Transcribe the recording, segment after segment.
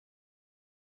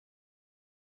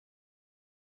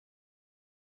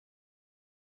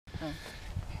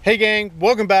Hey gang,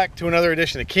 welcome back to another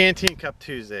edition of Canteen Cup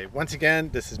Tuesday. Once again,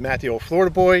 this is Matt the Old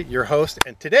Florida Boy, your host,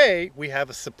 and today we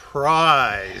have a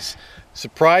surprise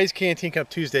Canteen Cup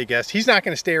Tuesday guest. He's not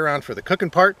going to stay around for the cooking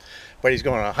part, but he's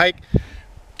going on a hike.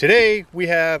 Today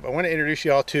I want to introduce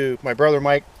you all to my brother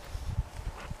Mike.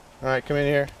 All right, come in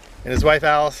here. And his wife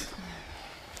Alice.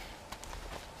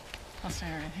 I'll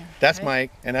stay right here. That's right.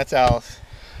 Mike, and that's Alice.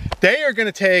 They are going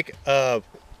to take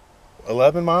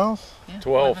 11 miles? Yeah,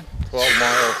 12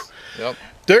 miles. Yep.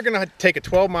 They're going to take a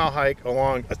 12-mile hike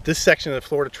along this section of the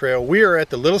Florida Trail. We are at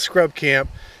the Little Scrub Camp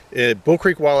at Bull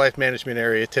Creek Wildlife Management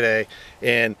Area today,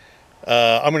 and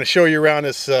I'm going to show you around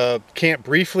this camp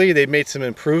briefly. They've made some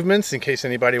improvements in case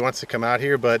anybody wants to come out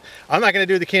here, but I'm not going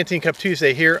to do the Canteen Cup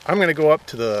Tuesday here. I'm going to go up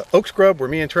to the Oak Scrub where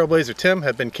me and Trailblazer Tim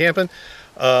have been camping,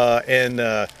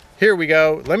 and here we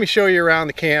go. Let me show you around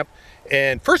the camp.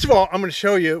 And first of all, I'm going to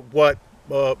show you what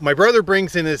my brother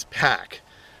brings in his pack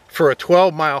for a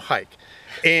 12-mile hike.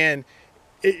 And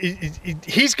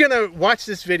he's going to watch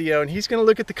this video and he's going to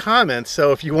look at the comments.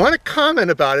 So if you want to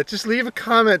comment about it, just leave a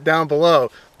comment down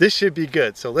below. This should be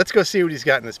good. So let's go see what he's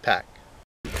got in his pack.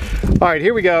 All right,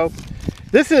 here we go.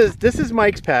 This is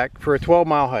Mike's pack for a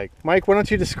 12-mile hike. Mike, why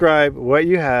don't you describe what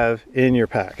you have in your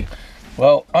pack?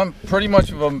 Well, I'm pretty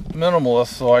much of a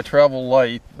minimalist, so I travel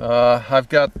light. I've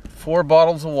got 4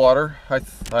 bottles of water.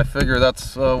 I figure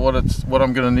that's what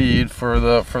I'm going to need for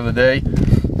the day.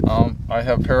 I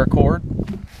have paracord.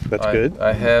 That's good.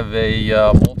 I have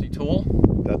a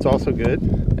multi-tool. That's also good.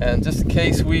 And just in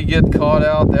case we get caught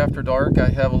out after dark, I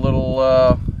have a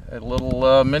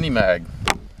little mini mag.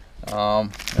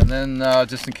 And then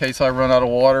just in case I run out of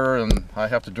water and I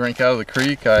have to drink out of the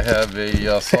creek, I have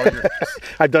a Sawyer.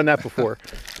 I've done that before.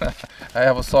 I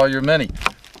have a Sawyer Mini.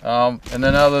 And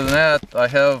then other than that, I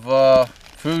have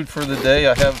food for the day.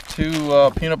 I have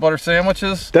 2 peanut butter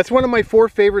sandwiches. That's one of my 4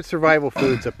 favorite survival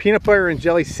foods: a peanut butter and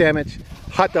jelly sandwich,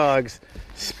 hot dogs,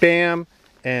 Spam,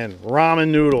 and ramen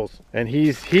noodles. And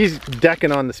he's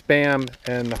decking on the Spam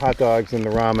and the hot dogs and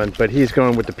the ramen, but he's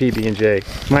going with the PB&J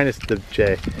minus the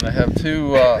J. And I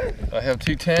have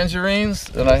 2 tangerines,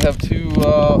 and I have 2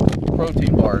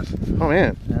 protein bars. Oh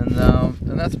man!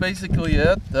 And that's basically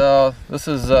it. This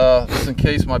is in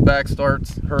case my back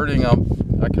starts hurting.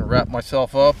 I can wrap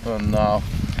myself up, and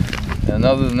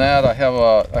other than that, I have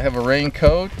a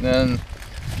raincoat, and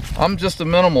I'm just a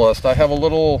minimalist. I have a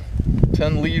little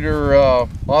 10-liter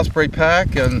Osprey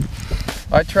pack, and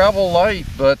I travel light,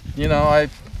 but you know, I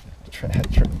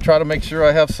try to make sure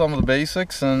I have some of the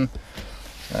basics and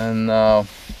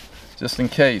just in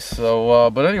case. So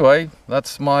but anyway,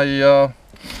 that's my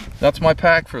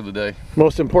pack for the day.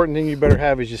 Most important thing you better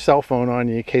have is your cell phone on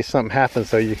you in case something happens,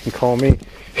 so you can call me.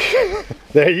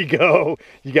 There you go,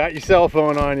 you got your cell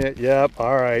phone on you. Yep.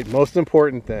 All right, most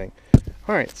important thing.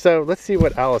 All right, so let's see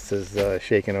what Alice is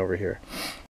shaking over here.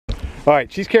 All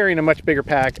right, she's carrying a much bigger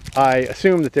pack. I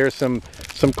assume that there's some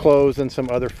clothes and some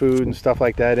other food and stuff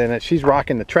like that in it. She's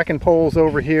rocking the trekking poles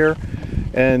over here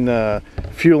and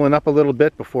fueling up a little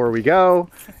bit before we go,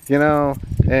 you know,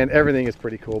 and everything is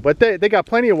pretty cool. But they got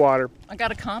plenty of water. I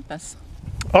got a compass.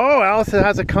 Oh, Alice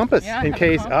has a compass in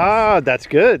case. Ah, that's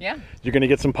good. Yeah. You're going to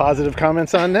get some positive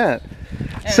comments on that.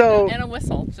 And a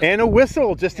whistle. And a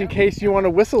whistle, just in case you want to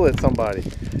whistle at somebody.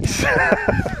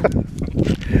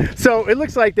 So it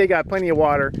looks like they got plenty of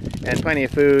water and plenty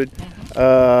of food.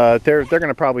 They're going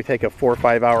to probably take a 4 or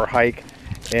 5 hour hike,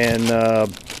 and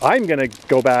I'm going to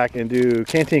go back and do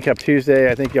Canteen Cup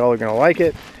Tuesday. I think y'all are going to like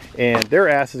it, and their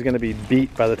ass is going to be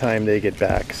beat by the time they get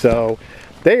back. So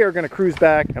they are going to cruise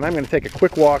back, and I'm going to take a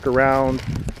quick walk around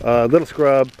Little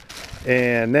Scrub,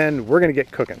 and then we're going to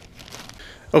get cooking.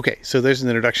 Okay, so there's an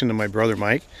introduction to my brother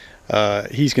Mike.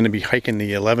 He's going to be hiking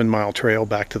the 11-mile trail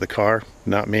back to the car,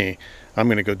 not me. I'm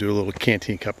going to go do a little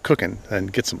Canteen Cup cooking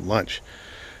and get some lunch.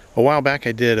 A while back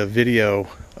I did a video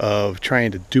of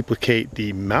trying to duplicate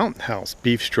the Mountain House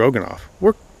beef stroganoff.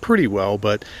 Worked pretty well,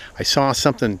 but I saw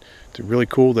something really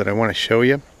cool that I want to show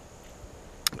you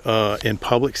in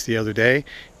Publix the other day,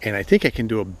 and I think I can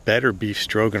do a better beef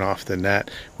stroganoff than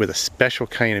that with a special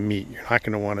kind of meat. You're not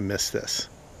going to want to miss this.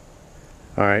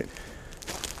 All right,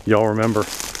 y'all remember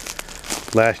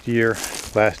last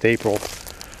April,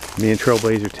 me and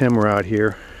Trailblazer Tim were out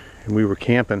here and we were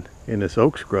camping in this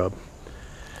oak scrub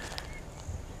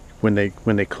when they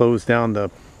closed down the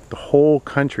whole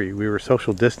country. We were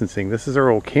social distancing. This is our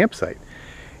old campsite,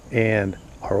 and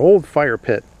our old fire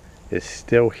pit is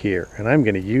still here, and I'm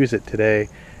going to use it today,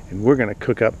 and we're going to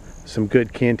cook up some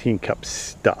good Canteen Cup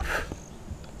stuff.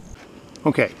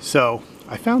 Okay, so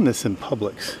I found this in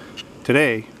Publix.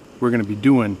 Today we're going to be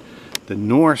doing the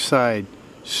north side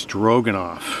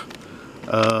stroganoff.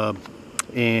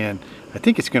 and I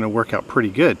think it's going to work out pretty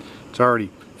good. It's already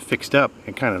fixed up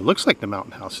and kind of looks like the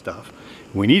Mountain House stuff.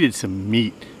 We needed some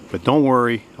meat, but don't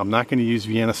worry, I'm not going to use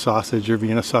Vienna sausage or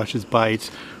Vienna sausage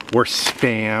bites or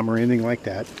Spam or anything like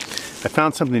that. I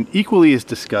found something equally as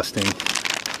disgusting.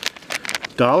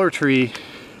 Dollar Tree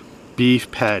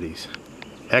beef patties,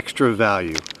 extra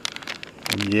value.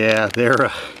 And yeah, they're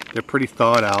pretty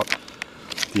thawed out.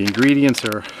 The ingredients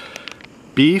are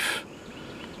beef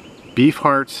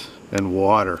hearts, and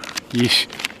water. Yeesh.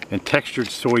 And textured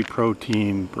soy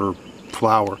protein or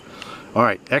flour. All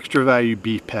right, extra value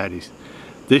beef patties.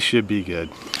 This should be good.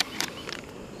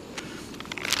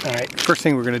 All right, first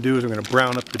thing we're gonna do is we're gonna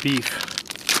brown up the beef.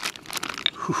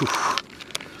 Whew.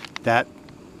 That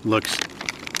looks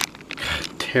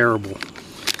terrible.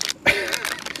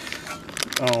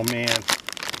 Oh man.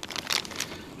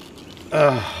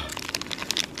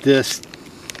 This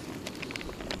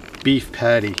beef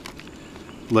patty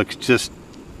looks just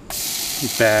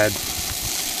bad.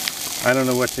 I don't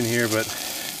know what's in here, but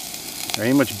there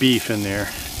ain't much beef in there.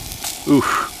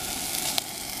 Oof.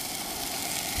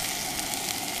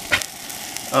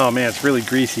 Oh man, it's really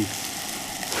greasy.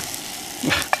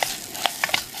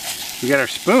 We got our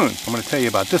spoon. I'm going to tell you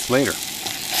about this later.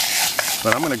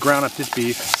 But I'm going to ground up this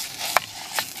beef.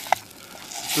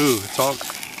 Ooh,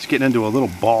 it's getting into a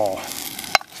little ball.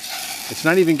 It's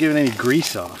not even giving any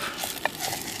grease off.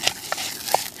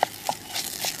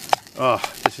 Oh,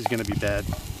 this is going to be bad.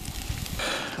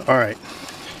 All right,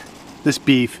 this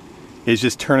beef is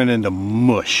just turning into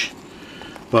mush,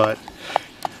 but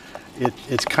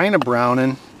it's kind of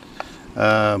browning.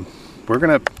 We're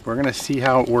gonna see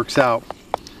how it works out.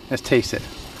 Let's taste it.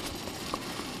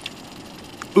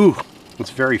 Ooh, it's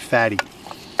very fatty,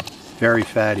 very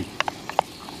fatty.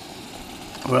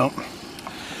 Well,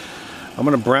 I'm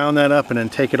gonna brown that up and then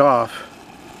take it off,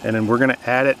 and then we're gonna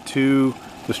add it to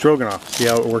the stroganoff, see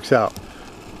how it works out.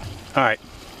 All right,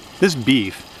 this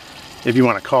beef, if you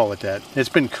want to call it that, it's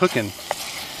been cooking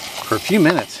for a few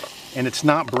minutes and it's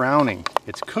not browning.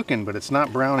 It's cooking, but it's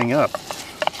not browning up.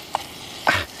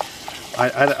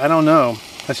 I don't know.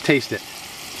 Let's taste it.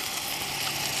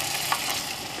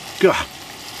 God,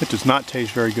 it does not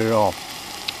taste very good at all.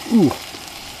 Ooh,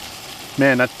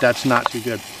 man, that's not too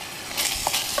good.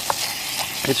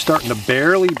 It's starting to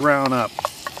barely brown up.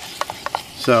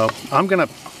 So I'm gonna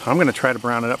try to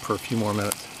brown it up for a few more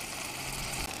minutes.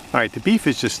 All right, the beef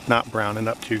is just not browning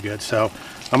up too good, so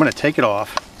I'm gonna take it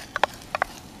off,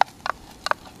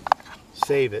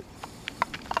 save it,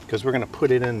 because we're gonna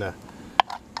put it in the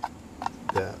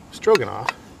stroganoff.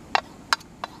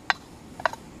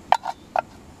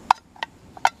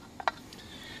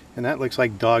 And that looks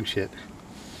like dog shit.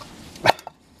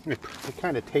 It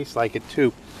kind of tastes like it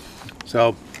too.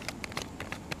 So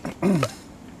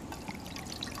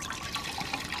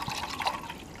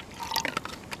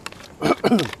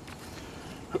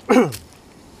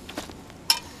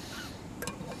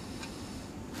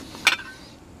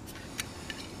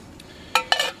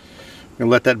and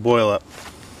let that boil up.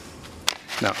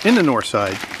 Now in the north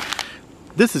side,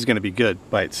 this is going to be good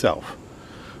by itself.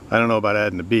 I don't know about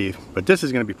adding the beef, but this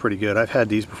is going to be pretty good. I've had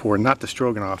these before, not the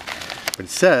stroganoff, but it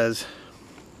says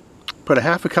put a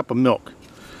half a cup of milk.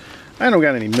 I don't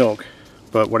got any milk,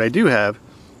 but what I do have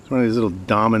is one of these little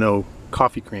Domino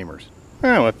coffee creamers.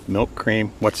 With milk,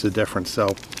 cream, what's the difference? So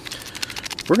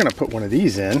we're going to put one of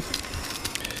these in.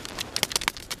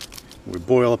 We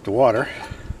boil up the water,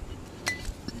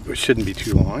 which shouldn't be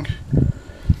too long.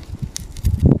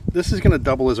 This is going to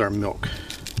double as our milk.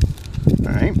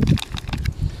 All right,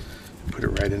 put it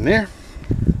right in there.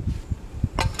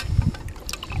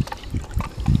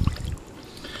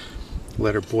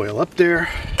 Let her boil up there,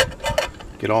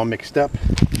 get all mixed up.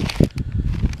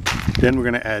 Then we're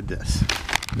going to add this.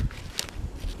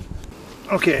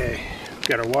 Okay,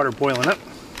 got our water boiling up.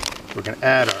 We're going to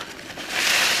add our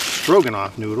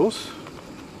stroganoff noodles.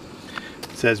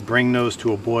 It says bring those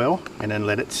to a boil and then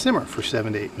let it simmer for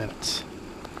 7 to 8 minutes.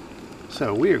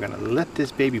 So we are going to let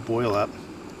this baby boil up.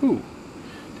 Ooh,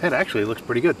 that actually looks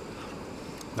pretty good.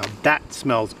 Now that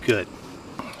smells good.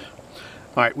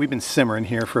 All right, we've been simmering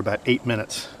here for about 8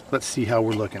 minutes. Let's see how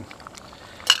we're looking.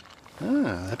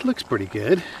 Ah, that looks pretty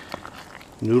good.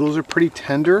 Noodles are pretty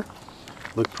tender.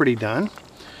 Look pretty done.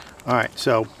 All right,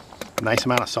 so nice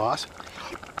amount of sauce.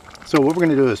 So what we're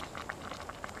gonna do is,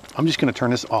 I'm just gonna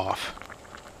turn this off.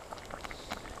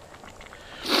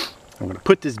 I'm gonna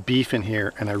put this beef in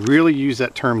here, and I really use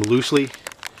that term loosely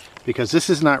because this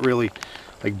is not really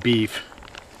like beef.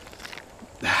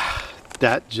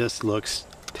 That just looks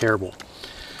terrible.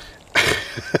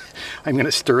 I'm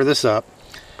gonna stir this up.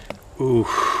 Ooh,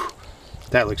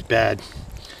 that looks bad.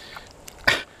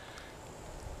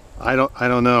 I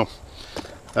don't know.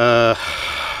 Well,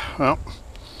 I'll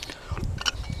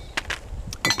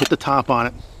put the top on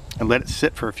it and let it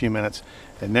sit for a few minutes,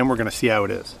 and then we're going to see how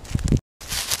it is.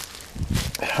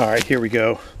 All right, here we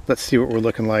go. Let's see what we're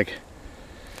looking like.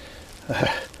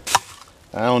 I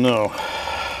don't know.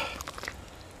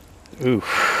 Ooh,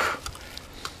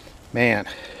 man,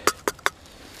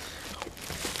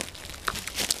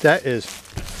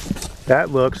 that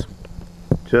looks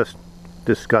just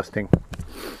disgusting.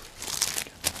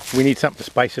 We need something to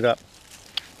spice it up.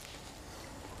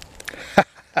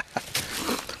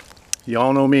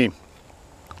 Y'all know me.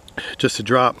 Just a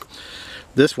drop.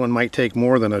 This one might take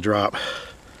more than a drop.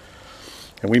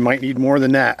 And we might need more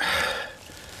than that.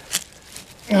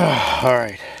 All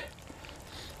right.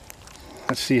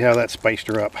 Let's see how that spiced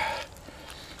her up.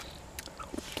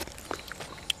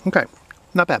 Okay,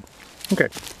 not bad. Okay.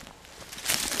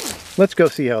 Let's go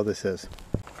see how this is.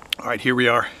 All right, here we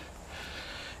are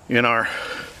in our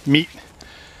meat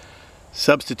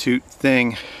substitute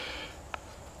thing.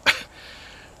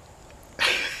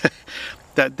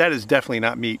 That is definitely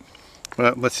not meat.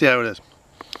 Well, let's see how it is.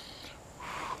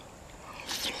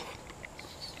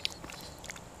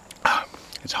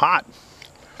 It's hot.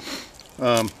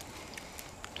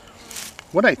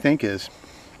 What I think is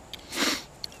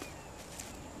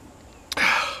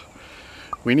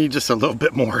we need just a little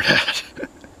bit more of that.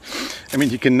 I mean,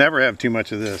 you can never have too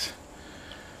much of this.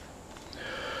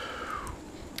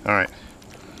 All right.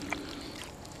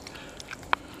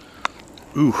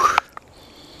 Ooh.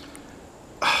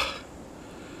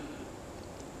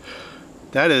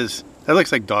 That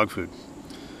looks like dog food.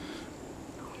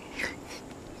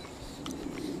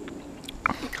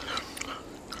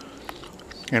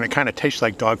 And it kind of tastes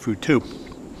like dog food too.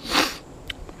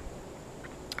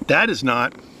 That's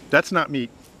not meat,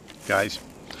 guys.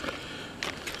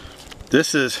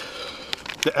 This is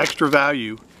the extra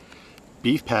value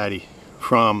beef patty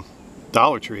from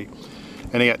Dollar Tree.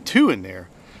 And I got 2 in there.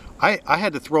 I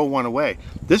had to throw one away.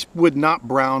 This would not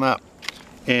brown up.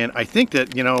 And I think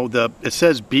that, you know, it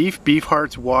says beef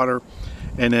hearts, water,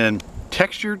 and then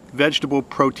textured vegetable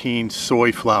protein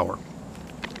soy flour.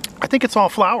 I think it's all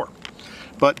flour.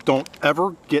 But don't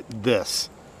ever get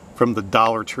this from the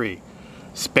Dollar Tree.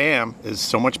 Spam is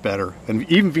so much better, and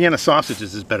even Vienna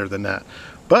sausages is better than that.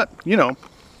 But you know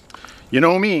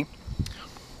me,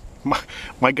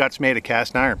 my gut's made of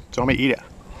cast iron, so I'm gonna eat it.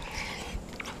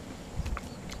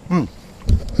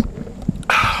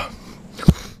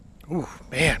 Ooh,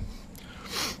 man.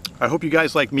 I hope you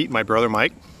guys like meeting my brother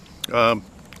Mike.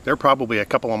 They're probably a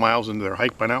couple of miles into their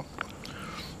hike by now,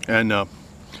 and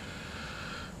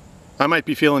I might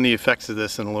be feeling the effects of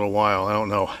this in a little while. I don't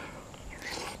know.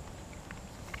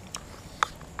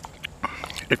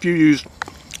 If you used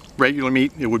regular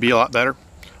meat, it would be a lot better.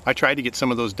 I tried to get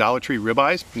some of those Dollar Tree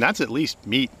ribeyes, and that's at least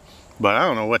meat, but I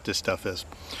don't know what this stuff is.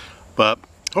 But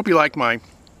hope you like my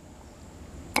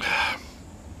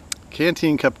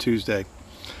Canteen Cup Tuesday.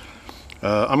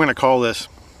 I'm going to call this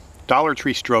Dollar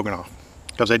Tree Stroganoff,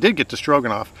 because I did get the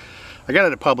Stroganoff. I got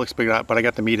it at Publix, but I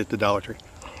got the meat at the Dollar Tree.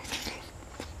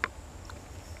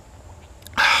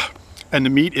 And the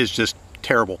meat is just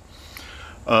terrible.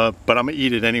 But I'm gonna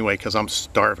eat it anyway because I'm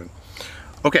starving.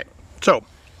 Okay, so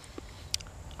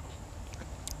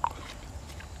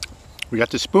we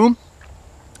got this spoon,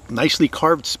 nicely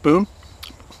carved spoon.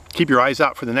 Keep your eyes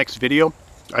out for the next video.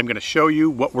 I'm gonna show you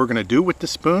what we're gonna do with the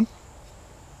spoon,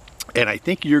 and I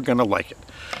think you're gonna like it.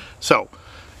 So,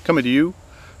 coming to you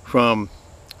from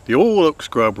the old oak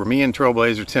scrub where me and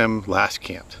Trailblazer Tim last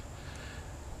camped.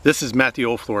 This is Matt the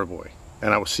Old Florida Boy,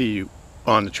 and I will see you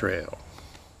on the trail.